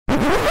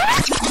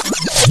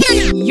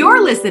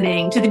You're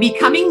listening to the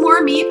Becoming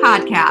More Me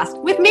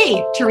podcast with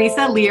me,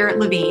 Teresa Lear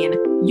Levine.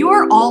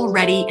 You're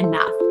already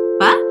enough.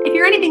 But if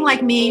you're anything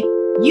like me,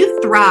 you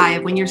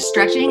thrive when you're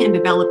stretching and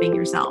developing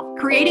yourself,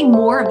 creating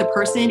more of the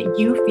person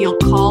you feel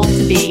called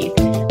to be.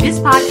 This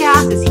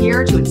podcast is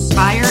here to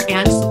inspire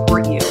and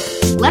support you.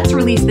 Let's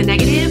release the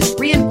negative,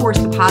 reinforce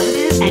the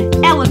positive,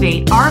 and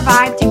elevate our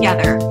vibe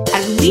together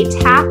as we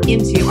tap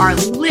into our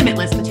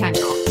limitless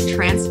potential to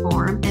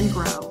transform and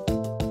grow.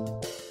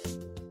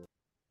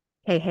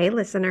 Hey,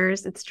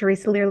 listeners, it's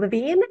Teresa Lear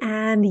Levine,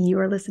 and you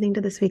are listening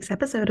to this week's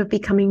episode of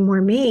Becoming More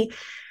Me.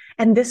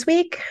 And this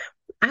week,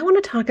 I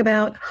want to talk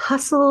about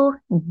hustle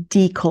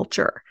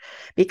DeCulture,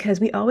 because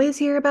we always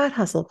hear about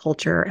hustle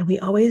culture and we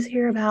always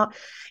hear about,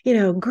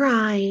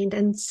 grind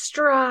and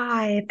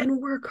strive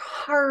and work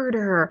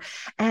harder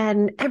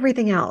and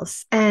everything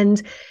else.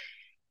 And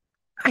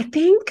I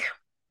think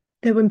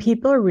that when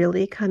people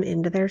really come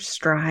into their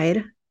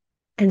stride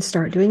and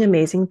start doing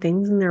amazing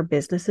things in their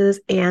businesses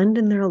and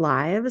in their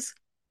lives,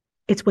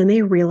 it's when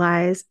they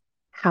realize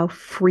how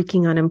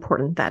freaking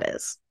unimportant that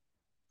is.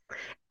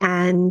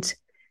 And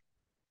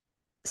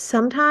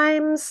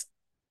sometimes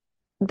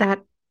that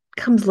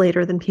comes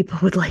later than people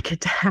would like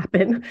it to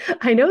happen.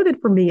 I know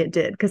that for me it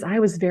did, because I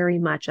was very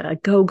much a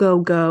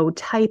go,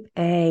 type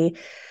A,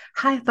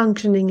 high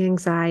functioning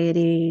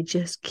anxiety,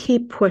 just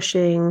keep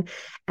pushing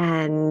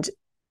and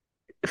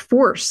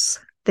force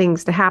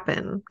things to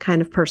happen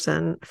kind of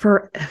person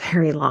for a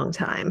very long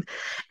time.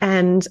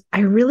 And I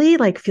really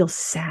feel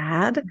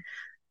sad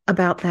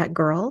about that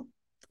girl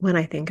when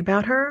I think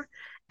about her.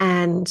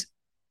 And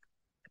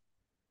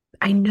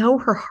I know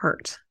her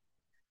heart.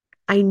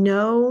 I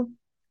know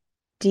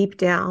deep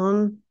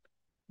down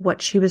what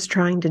she was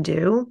trying to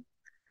do,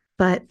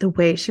 but the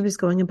way she was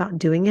going about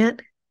doing it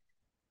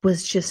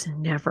was just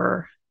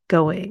never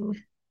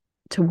going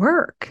to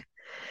work.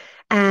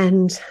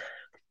 And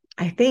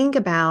I think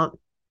about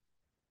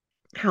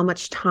how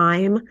much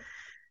time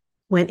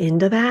went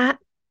into that,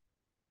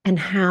 and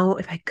how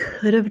if I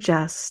could have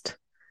just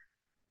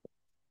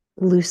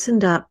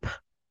loosened up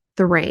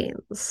the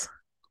reins,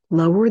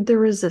 lowered the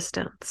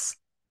resistance,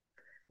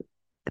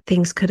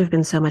 things could have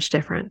been so much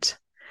different.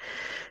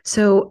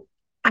 So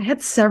I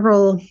had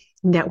several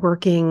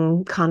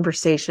networking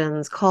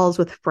conversations, calls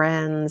with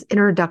friends,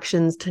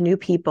 introductions to new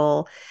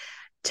people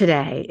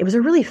today. It was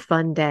a really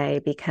fun day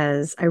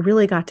because I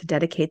really got to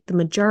dedicate the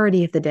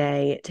majority of the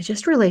day to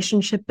just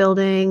relationship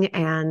building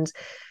and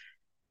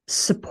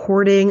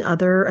supporting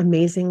other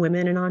amazing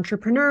women and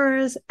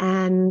entrepreneurs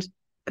and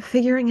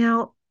figuring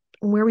out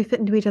where we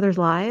fit into each other's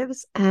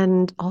lives,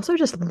 and also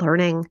just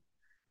learning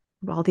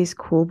all these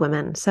cool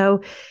women.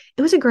 So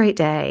it was a great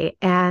day.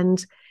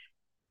 And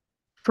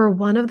for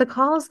one of the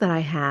calls that I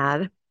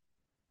had,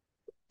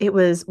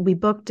 we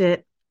booked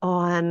it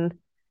on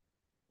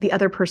the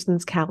other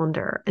person's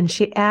calendar, and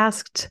she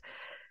asked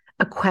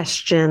a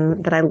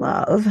question that I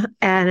love.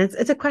 And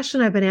it's a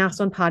question I've been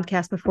asked on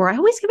podcasts before. I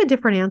always give a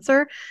different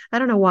answer. I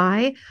don't know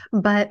why,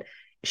 but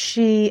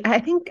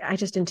I think I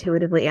just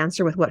intuitively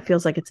answer with what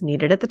feels like it's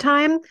needed at the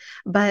time.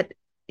 But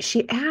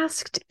she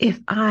asked if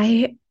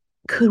I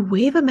could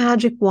wave a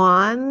magic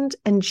wand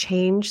and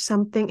change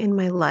something in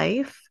my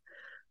life,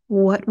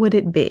 what would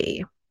it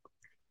be?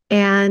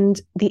 And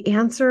the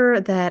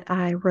answer that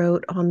I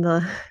wrote on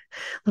the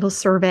little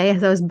survey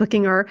as I was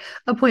booking our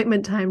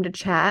appointment time to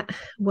chat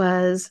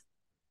was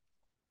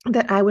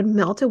that I would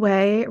melt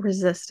away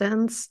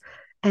resistance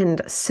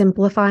and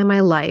simplify my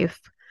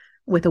life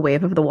with a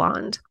wave of the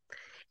wand.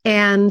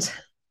 And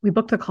we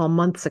booked the call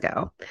months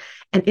ago.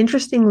 And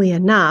interestingly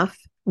enough,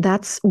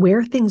 that's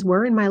where things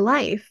were in my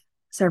life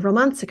several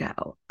months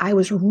ago. I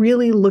was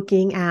really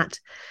looking at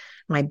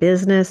my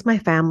business, my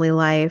family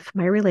life,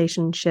 my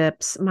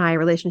relationships, my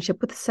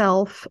relationship with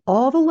self,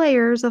 all the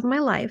layers of my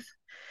life,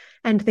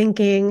 and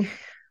thinking,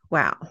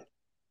 wow,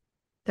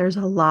 there's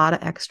a lot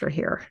of extra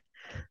here.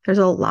 There's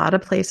a lot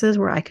of places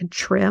where I could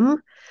trim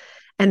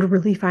and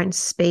really find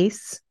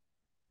space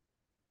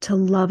to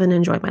love and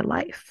enjoy my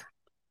life.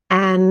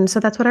 And so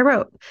that's what I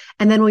wrote.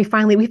 And then we've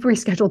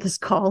rescheduled this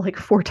call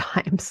 4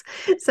 times.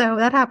 So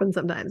that happens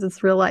sometimes.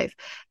 It's real life.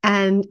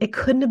 And it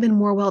couldn't have been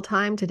more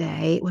well-timed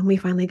today when we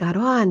finally got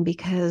on,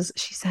 because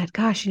she said,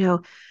 gosh,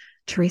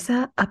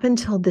 Teresa, up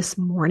until this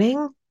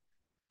morning,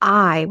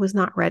 I was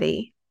not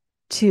ready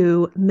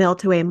to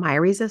melt away my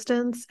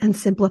resistance and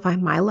simplify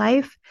my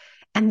life.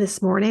 And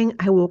this morning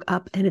I woke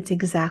up and it's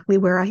exactly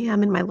where I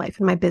am in my life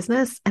and my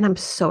business. And I'm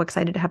so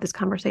excited to have this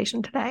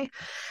conversation today.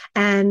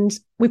 And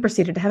we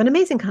proceeded to have an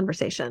amazing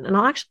conversation. And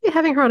I'll actually be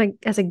having her on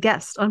as a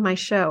guest on my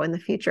show in the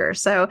future.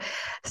 So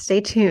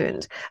stay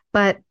tuned.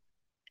 But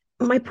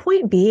my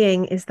point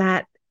being is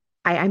that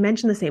I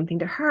mentioned the same thing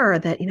to her,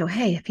 that,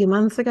 hey, a few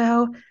months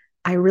ago,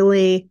 I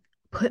really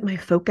put my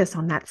focus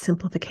on that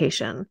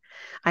simplification.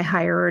 I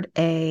hired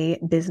a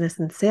business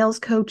and sales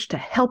coach to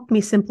help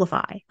me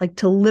simplify,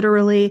 to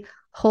literally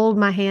hold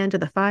my hand to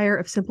the fire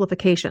of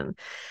simplification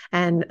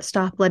and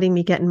stop letting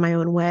me get in my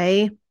own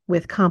way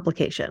with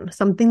complication,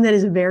 something that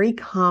is very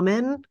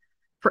common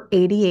for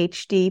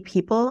ADHD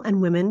people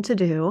and women to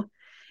do,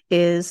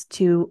 is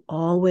to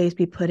always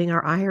be putting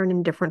our iron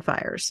in different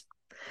fires.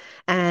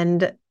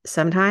 And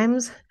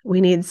sometimes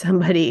we need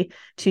somebody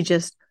to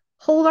just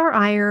hold our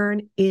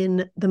iron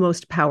in the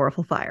most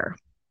powerful fire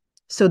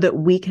so that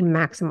we can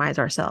maximize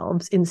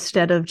ourselves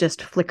instead of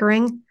just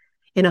flickering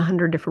in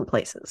 100 different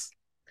places.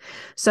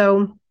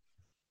 So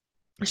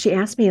she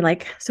asked me,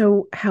 like,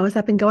 so how has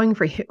that been going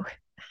for you? I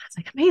was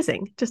like,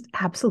 amazing, just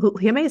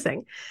absolutely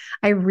amazing.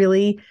 I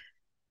really,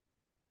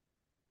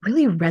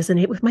 really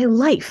resonate with my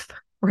life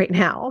right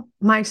now,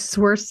 my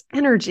source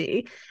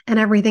energy and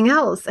everything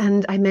else.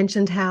 And I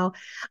mentioned how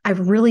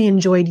I've really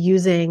enjoyed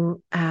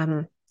using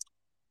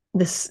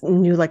this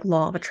new like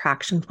law of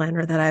attraction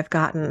planner that I've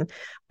gotten,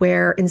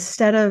 where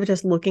instead of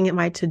just looking at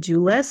my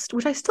to-do list,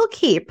 which I still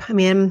keep, I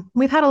mean,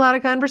 we've had a lot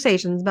of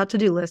conversations about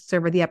to-do lists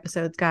over the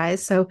episodes,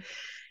 guys. So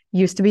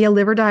used to be a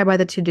live or die by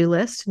the to-do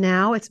list.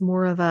 Now it's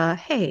more of a,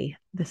 hey,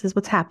 this is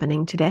what's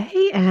happening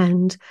today.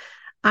 And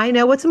I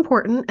know what's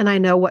important and I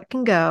know what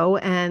can go.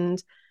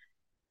 And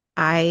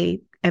I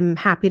am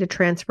happy to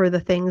transfer the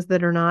things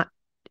that are not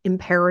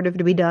imperative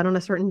to be done on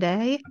a certain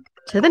day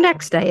to the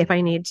next day if I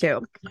need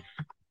to.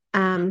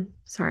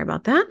 Sorry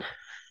about that.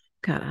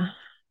 Got a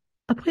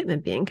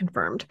appointment being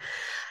confirmed.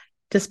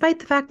 Despite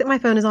the fact that my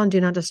phone is on Do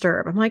Not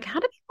Disturb, I'm like, how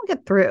do people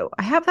get through?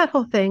 I have that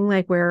whole thing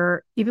like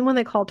where even when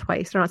they call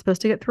twice, they're not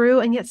supposed to get through,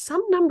 and yet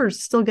some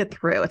numbers still get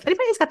through. If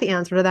anybody's got the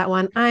answer to that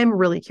one, I'm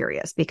really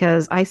curious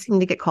because I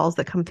seem to get calls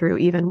that come through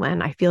even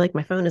when I feel like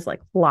my phone is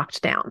like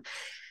locked down.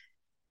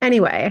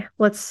 Anyway,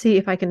 let's see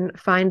if I can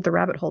find the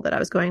rabbit hole that I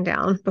was going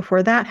down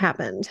before that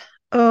happened.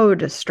 Oh,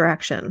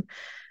 distraction.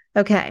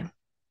 Okay.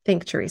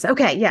 Think, Teresa.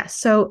 Okay. Yes.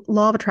 So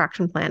law of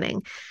attraction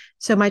planning.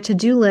 So my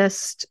to-do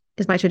list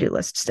is my to-do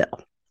list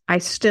still.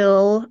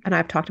 And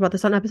I've talked about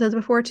this on episodes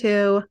before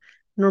too.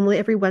 Normally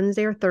every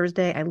Wednesday or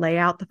Thursday, I lay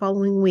out the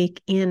following week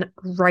in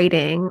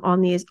writing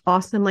on these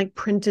awesome, like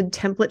printed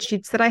template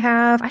sheets that I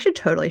have. I should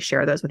totally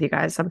share those with you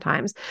guys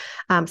sometime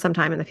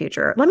in the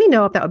future. Let me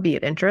know if that would be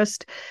of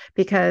interest,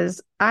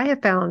 because I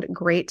have found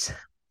great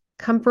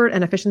comfort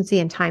and efficiency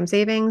and time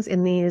savings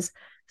in these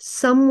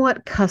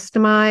somewhat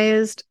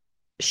customized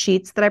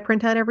sheets that I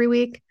print out every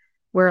week,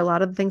 where a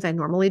lot of the things I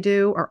normally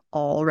do are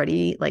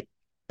already like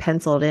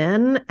penciled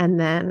in, and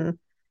then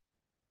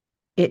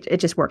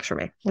it just works for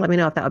me. Let me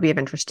know if that would be of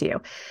interest to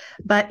you.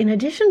 But in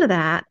addition to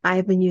that,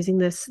 I've been using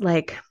this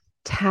like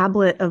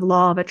tablet of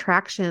law of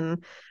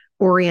attraction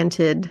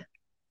oriented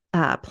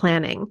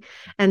planning.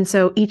 And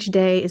so each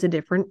day is a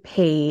different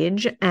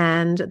page,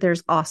 and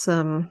there's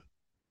awesome,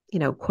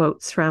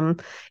 quotes from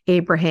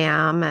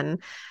Abraham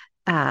and,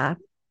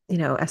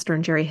 Esther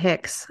and Jerry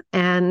Hicks,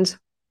 and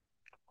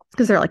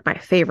because they're like my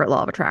favorite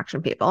law of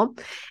attraction people.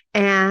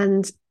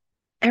 And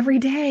every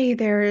day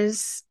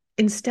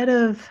instead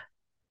of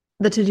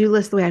the to-do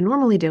list the way I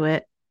normally do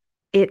it,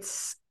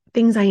 it's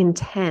things I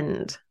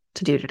intend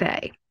to do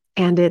today.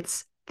 And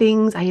it's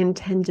things I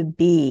intend to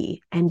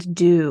be and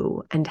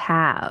do and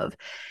have.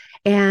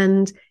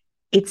 And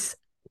it's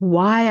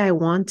why I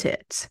want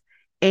it.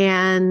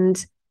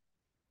 And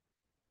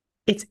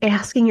it's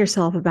asking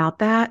yourself about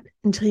that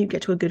until you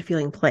get to a good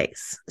feeling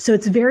place. So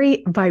it's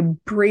very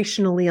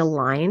vibrationally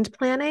aligned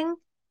planning,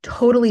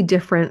 totally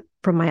different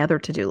from my other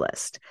to-do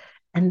list.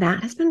 And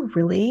that has been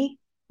really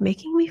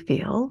making me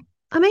feel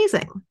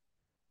amazing.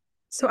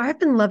 So I've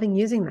been loving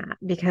using that,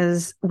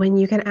 because when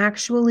you can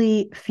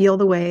actually feel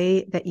the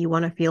way that you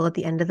want to feel at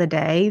the end of the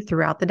day,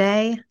 throughout the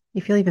day,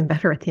 you feel even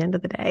better at the end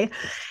of the day.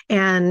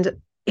 And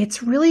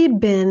it's really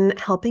been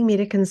helping me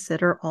to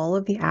consider all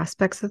of the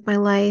aspects of my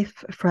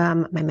life,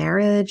 from my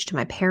marriage to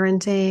my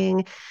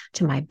parenting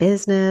to my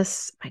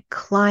business, my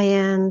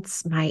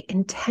clients. My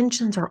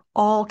intentions are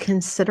all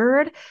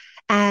considered.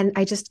 And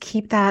I just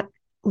keep that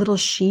little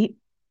sheet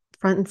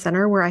front and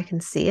center where I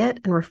can see it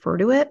and refer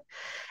to it.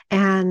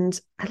 And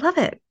I love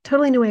it.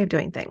 Totally new way of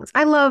doing things.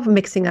 I love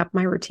mixing up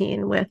my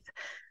routine with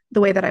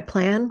the way that I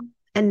plan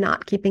and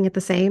not keeping it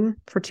the same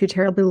for too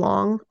terribly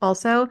long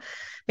also,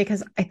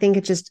 because I think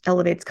it just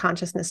elevates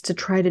consciousness to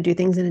try to do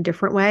things in a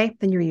different way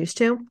than you're used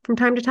to from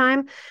time to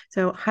time.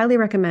 So highly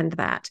recommend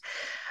that.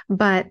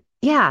 But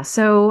yeah,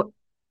 so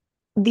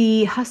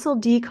the hustle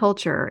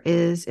DeCulture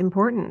is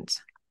important,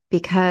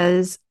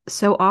 because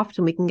so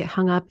often we can get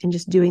hung up in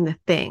just doing the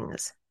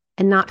things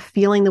and not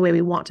feeling the way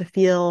we want to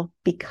feel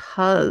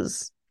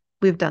because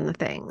we've done the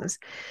things.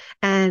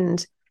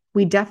 And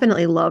we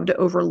definitely love to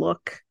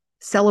overlook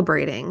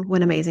celebrating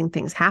when amazing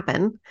things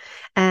happen.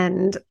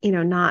 And,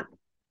 not,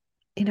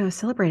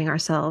 celebrating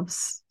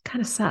ourselves kind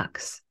of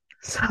sucks.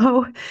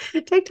 So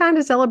take time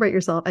to celebrate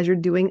yourself as you're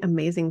doing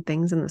amazing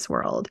things in this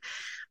world.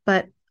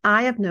 But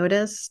I have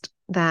noticed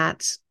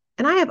that,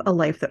 and I have a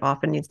life that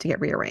often needs to get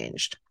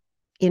rearranged.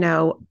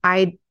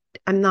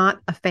 I'm not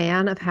a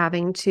fan of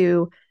having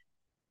to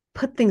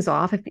put things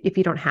off if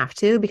you don't have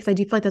to, because I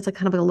do feel like that's like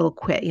kind of like a little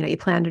quit. You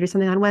plan to do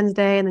something on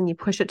Wednesday and then you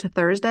push it to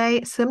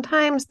Thursday.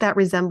 Sometimes that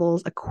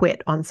resembles a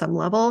quit on some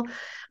level,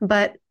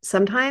 but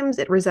sometimes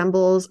it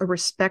resembles a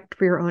respect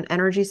for your own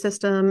energy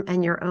system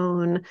and your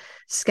own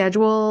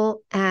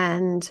schedule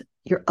and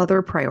your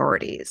other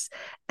priorities.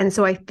 And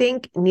so I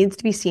think it needs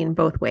to be seen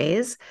both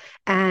ways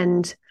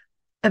and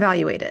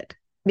evaluated,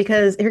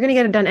 because if you're going to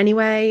get it done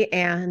anyway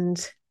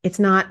and it's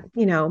not,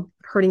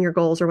 hurting your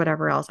goals or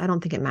whatever else, I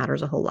don't think it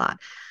matters a whole lot.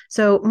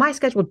 So my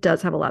schedule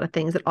does have a lot of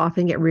things that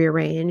often get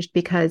rearranged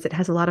because it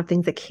has a lot of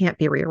things that can't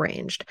be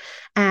rearranged,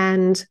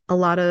 and a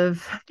lot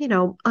of,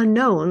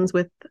 unknowns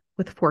with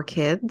 4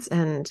 kids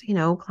and,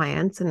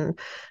 clients and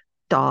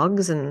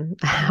dogs and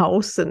a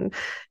house and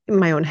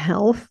my own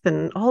health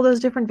and all those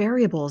different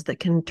variables that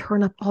can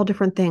turn up all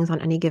different things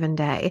on any given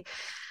day.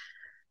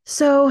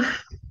 So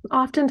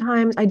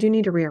oftentimes I do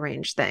need to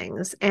rearrange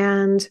things,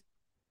 and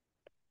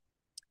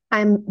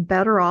I'm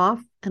better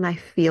off and I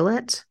feel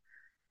it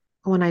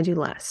when I do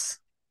less.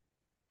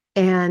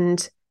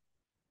 And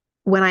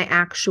when I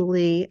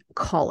actually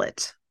call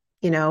it,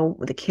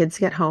 the kids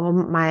get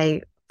home,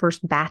 my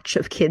first batch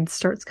of kids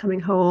starts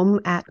coming home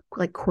at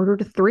like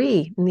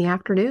 2:45 in the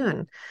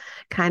afternoon,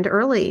 kind of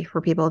early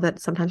for people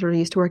that sometimes are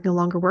used to working a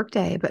longer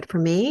workday. But for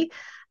me,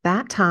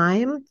 that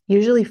time,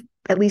 usually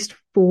at least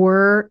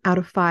 4 out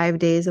of 5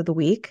 days of the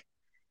week,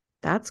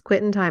 that's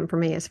quitting time for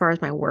me as far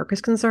as my work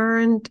is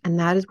concerned. And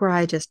that is where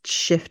I just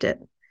shift it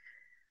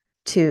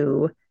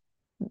to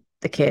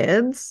the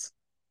kids,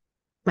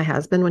 my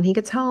husband when he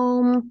gets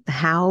home, the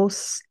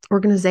house,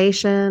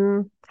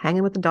 organization,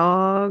 hanging with the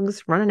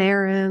dogs, running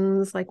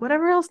errands, like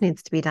whatever else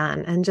needs to be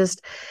done. And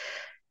just,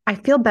 I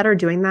feel better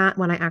doing that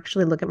when I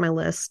actually look at my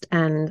list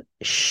and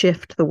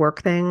shift the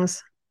work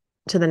things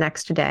to the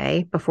next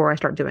day before I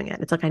start doing it.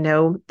 It's like I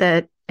know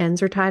that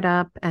ends are tied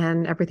up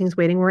and everything's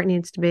waiting where it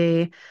needs to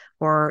be.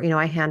 Or,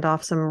 I hand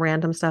off some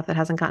random stuff that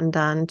hasn't gotten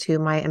done to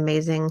my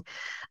amazing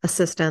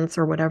assistants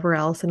or whatever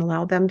else and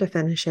allow them to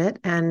finish it.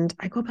 And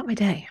I go about my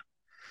day.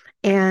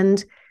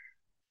 And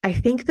I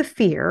think the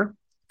fear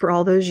for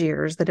all those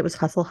years that it was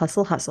hustle,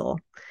 hustle, hustle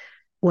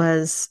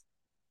was,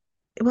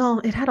 well,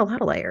 it had a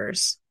lot of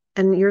layers,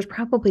 and yours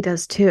probably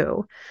does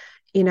too.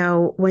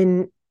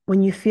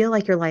 When you feel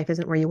like your life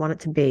isn't where you want it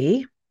to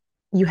be,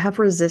 you have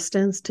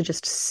resistance to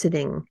just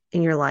sitting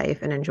in your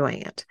life and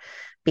enjoying it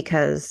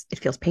because it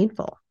feels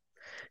painful.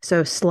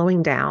 So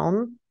slowing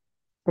down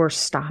or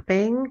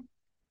stopping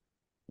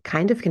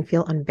kind of can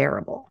feel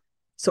unbearable.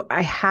 So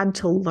I had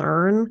to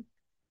learn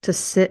to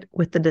sit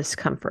with the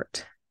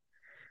discomfort,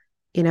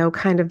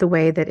 kind of the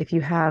way that if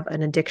you have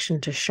an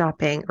addiction to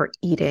shopping or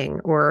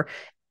eating or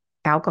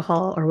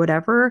alcohol or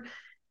whatever,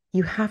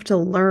 you have to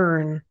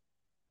learn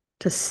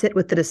to sit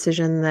with the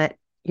decision that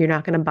you're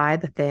not going to buy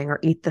the thing or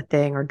eat the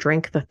thing or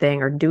drink the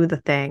thing or do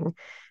the thing,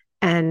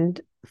 and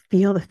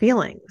feel the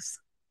feelings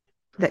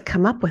that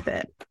come up with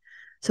it.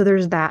 So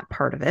there's that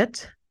part of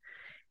it.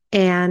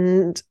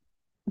 And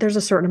there's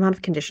a certain amount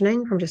of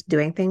conditioning from just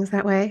doing things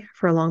that way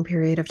for a long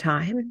period of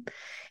time.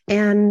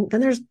 And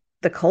then there's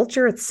the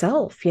culture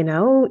itself.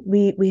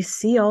 We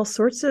see all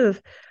sorts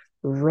of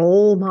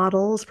role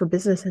models for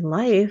business and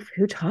life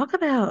who talk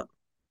about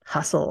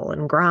hustle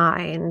and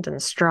grind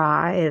and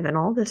strive and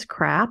all this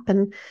crap.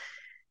 And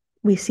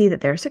we see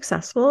that they're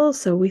successful.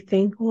 So we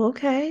think, well,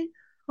 okay,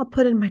 I'll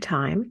put in my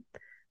time.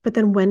 But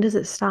then when does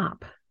it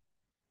stop?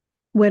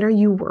 When are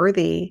you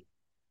worthy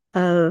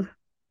of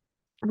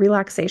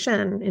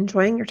relaxation,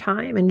 enjoying your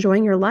time,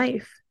 enjoying your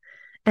life?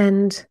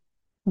 And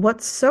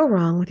what's so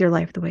wrong with your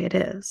life the way it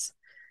is?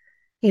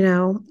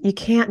 You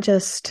can't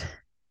just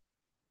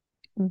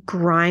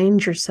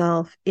grind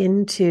yourself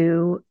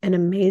into an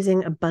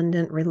amazing,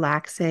 abundant,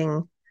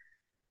 relaxing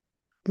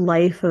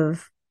life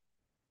of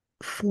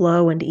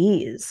flow and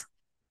ease,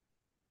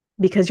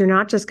 because you're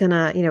not just going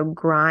to,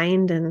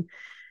 grind and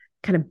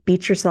kind of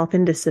beat yourself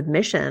into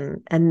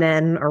submission and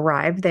then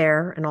arrive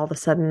there and all of a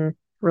sudden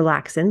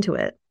relax into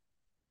it.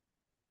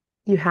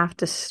 You have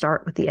to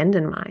start with the end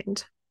in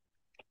mind.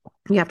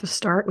 You have to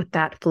start with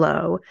that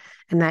flow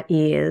and that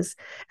ease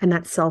and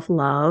that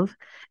self-love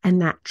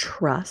and that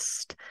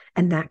trust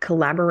and that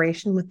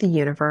collaboration with the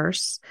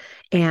universe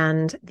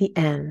and the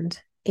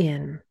end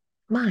in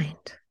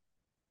mind,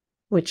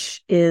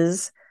 which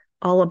is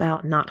all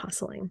about not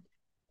hustling.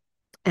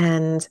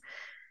 And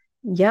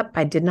yep,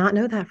 I did not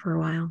know that for a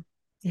while.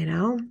 You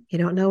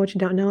don't know what you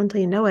don't know until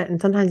you know it.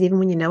 And sometimes even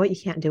when you know it,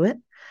 you can't do it.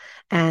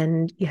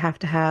 And you have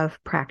to have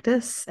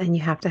practice, and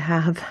you have to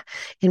have,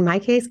 in my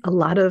case, a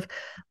lot of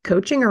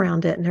coaching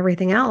around it and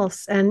everything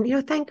else. And,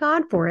 thank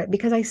God for it,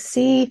 because I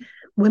see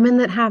women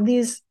that have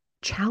these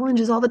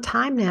challenges all the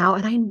time now,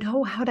 and I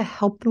know how to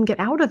help them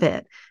get out of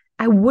it.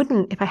 I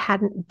wouldn't if I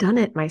hadn't done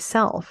it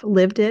myself,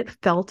 lived it,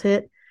 felt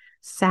it,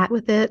 sat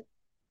with it,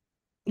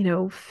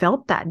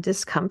 felt that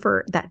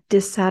discomfort, that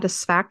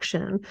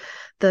dissatisfaction,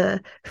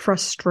 the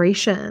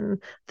frustration,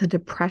 the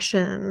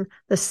depression,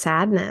 the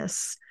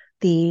sadness,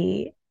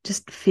 the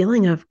just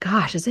feeling of,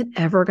 gosh, is it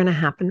ever going to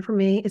happen for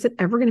me? Is it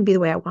ever going to be the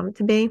way I want it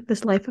to be,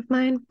 this life of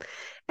mine?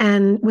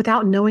 And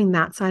without knowing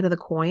that side of the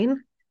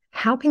coin,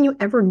 how can you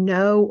ever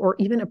know or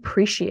even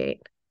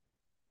appreciate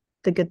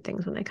the good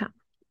things when they come?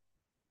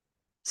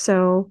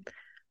 So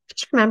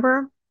just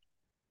remember,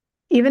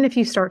 even if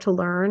you start to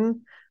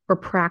learn or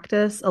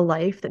practice a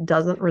life that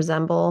doesn't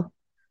resemble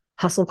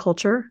hustle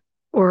culture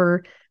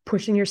or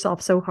pushing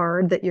yourself so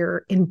hard that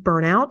you're in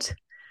burnout,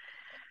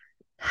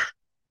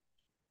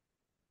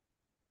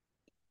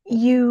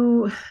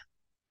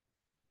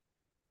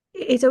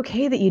 it's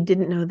okay that you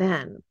didn't know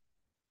then,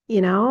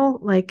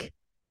 like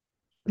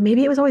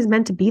maybe it was always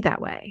meant to be that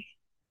way.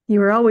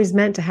 You were always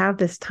meant to have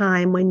this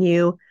time when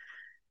you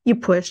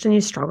pushed and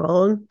you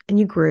struggled and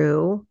you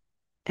grew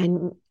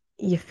and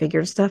you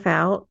figured stuff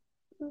out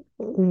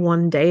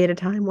one day at a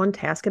time, one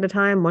task at a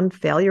time, one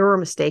failure or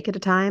mistake at a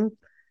time,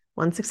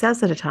 one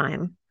success at a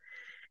time.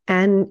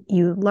 And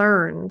you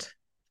learned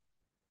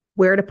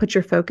where to put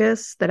your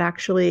focus that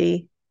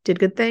actually did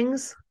good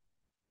things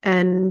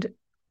and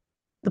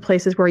the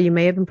places where you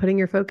may have been putting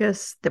your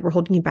focus that were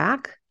holding you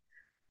back,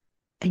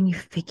 and you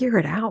figure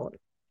it out.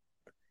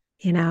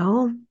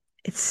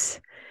 It's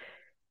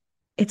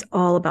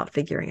all about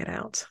figuring it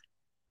out.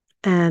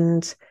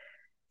 And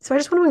so I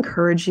just want to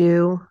encourage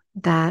you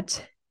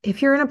that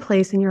if you're in a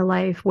place in your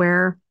life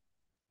where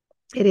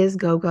it is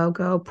go, go,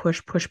 go,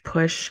 push, push,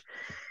 push,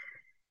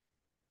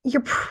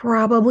 you're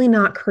probably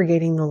not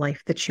creating the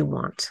life that you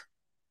want.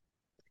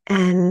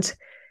 And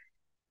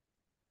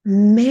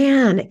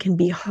man, it can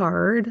be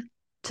hard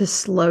to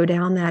slow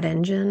down that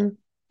engine,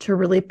 to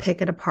really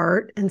pick it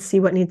apart and see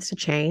what needs to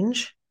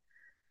change.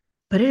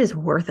 But it is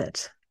worth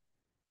it.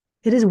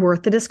 It is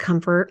worth the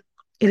discomfort.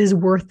 It is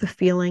worth the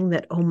feeling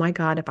that, oh my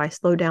God, if I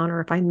slow down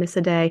or if I miss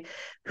a day,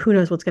 who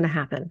knows what's going to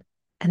happen?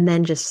 And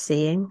then just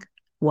seeing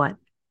what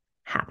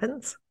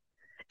happens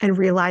and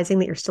realizing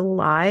that you're still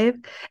alive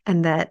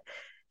and that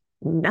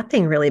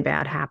nothing really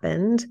bad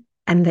happened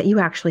and that you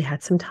actually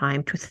had some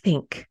time to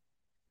think,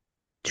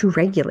 to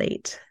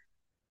regulate,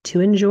 to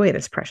enjoy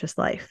this precious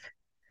life,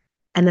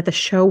 and that the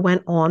show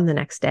went on the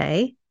next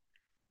day.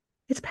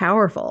 It's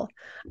powerful.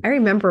 I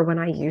remember when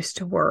I used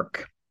to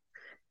work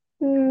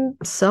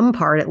some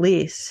part at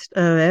least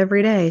of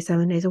every day,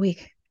 7 days a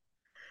week.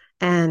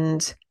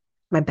 And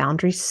my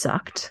boundaries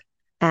sucked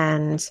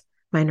and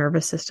my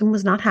nervous system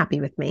was not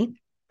happy with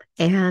me.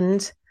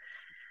 And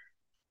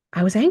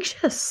I was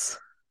anxious.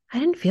 I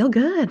didn't feel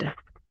good.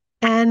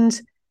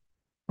 And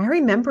I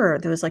remember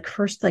there was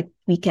first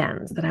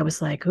weekends that I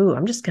was like, ooh,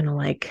 I'm just going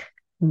to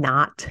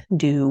not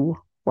do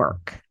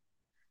work.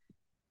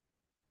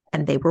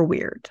 And they were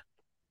weird,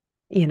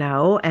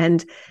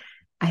 and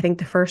I think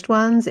the first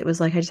ones, it was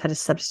I just had to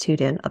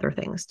substitute in other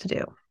things to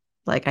do.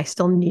 I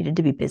still needed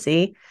to be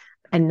busy,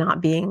 and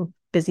not being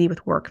busy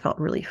with work felt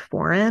really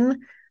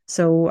foreign.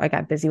 So I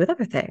got busy with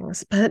other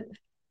things, but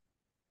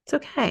it's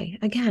okay.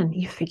 Again,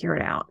 you figure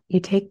it out. You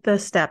take the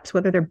steps,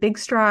 whether they're big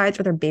strides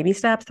or they're baby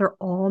steps, they're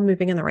all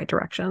moving in the right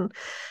direction.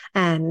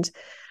 And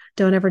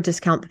don't ever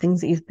discount the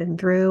things that you've been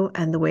through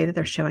and the way that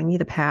they're showing you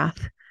the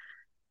path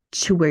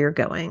to where you're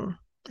going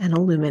and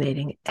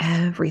illuminating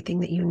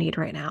everything that you need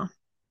right now.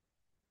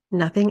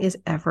 Nothing is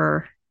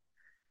ever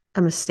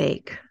a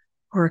mistake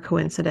or a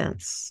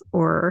coincidence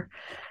or,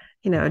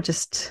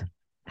 just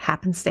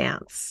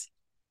happenstance.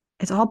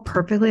 It's all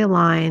perfectly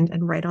aligned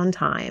and right on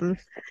time.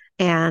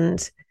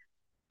 And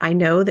I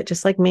know that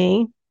just like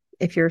me,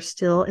 if you're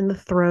still in the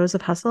throes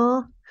of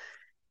hustle,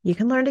 you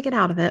can learn to get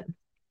out of it.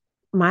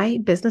 My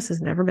business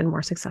has never been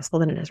more successful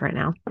than it is right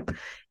now.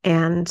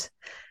 And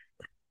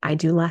I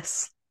do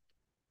less.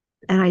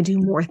 And I do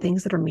more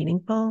things that are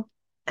meaningful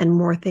and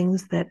more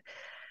things that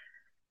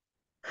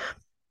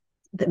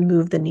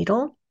move the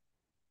needle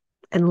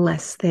and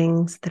less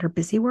things that are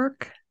busy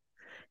work.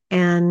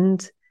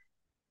 And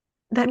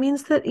that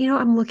means that,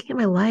 I'm looking at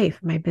my life,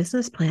 my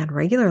business plan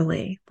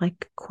regularly,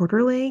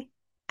 quarterly,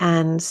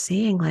 and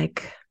seeing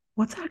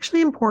what's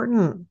actually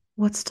important,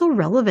 what's still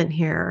relevant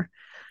here.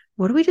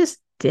 What do we just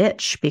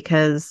ditch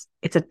because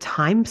it's a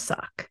time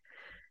suck?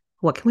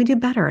 What can we do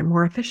better and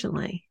more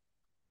efficiently?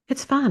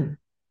 It's fun.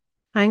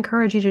 I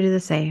encourage you to do the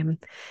same.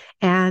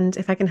 And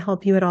if I can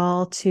help you at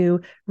all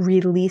to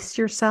release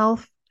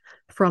yourself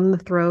from the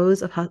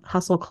throes of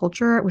hustle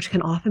culture, which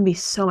can often be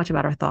so much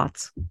about our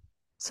thoughts,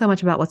 so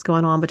much about what's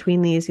going on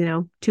between these,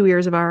 2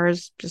 ears of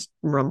ours, just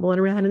rumbling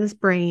around in this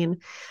brain,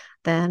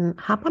 then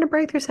hop on a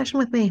breakthrough session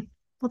with me.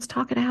 Let's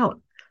talk it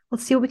out.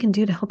 Let's see what we can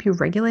do to help you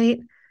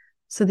regulate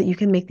so that you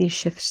can make these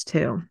shifts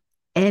too.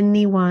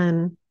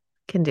 Anyone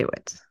can do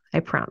it.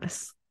 I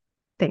promise.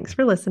 Thanks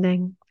for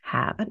listening.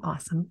 Have an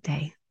awesome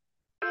day.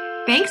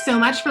 Thanks so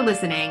much for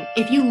listening.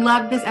 If you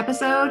loved this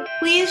episode,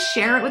 please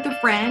share it with a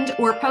friend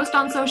or post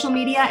on social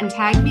media and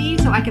tag me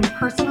so I can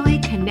personally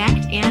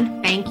connect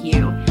and thank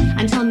you.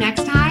 Until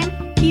next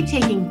time, keep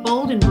taking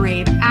bold and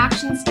brave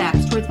action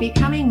steps towards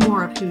becoming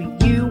more of who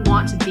you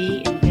want to be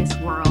in this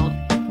world.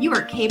 You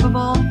are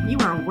capable, you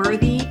are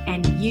worthy,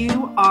 and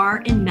you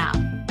are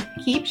enough.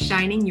 Keep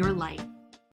shining your light.